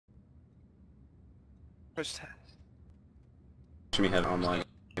Push that. Me head online.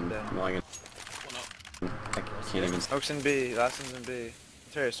 I'm lying. I can't even. Oaks in B, last one's in B.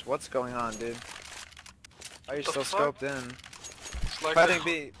 Terrace, what's going on, dude? Are you still fuck? scoped in? It's like Fighting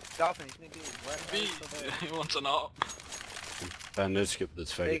B. Dolphin, he's mid B. Why are B. you still there? He wants an op. No skip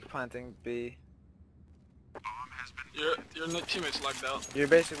this fake. Fake planting B. Your teammates lagged out. You're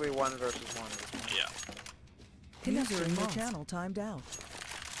basically 1 versus 1 at this point. Yeah. User in your channel timed out.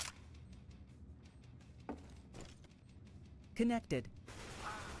 Connected.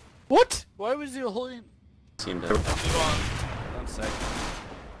 What? Why was he holding? Seemed to. Move on. 1 second.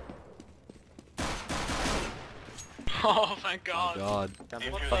 Oh, thank God. Oh god. Got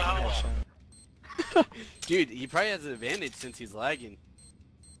What me the fucking hell? mission. Dude, he probably has an advantage since he's lagging.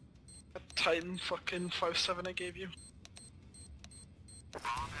 That Titan fucking 5-7 I gave you.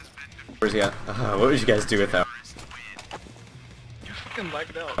 Where's he at? What would you guys do with that? You fucking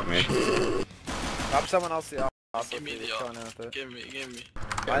lagged out. Oh, man. Drop someone else the also Give me if the you're op. going in with it. Give me.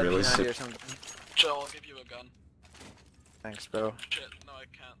 Yeah, really IP90 sick. or something. Chill, I'll give you a gun. Thanks, bro. Shit, no I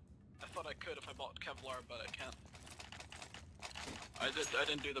can't. I thought I could if I bought Kevlar, but I can't. I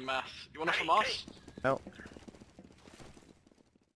didn't do the math. You want it from us? Nope.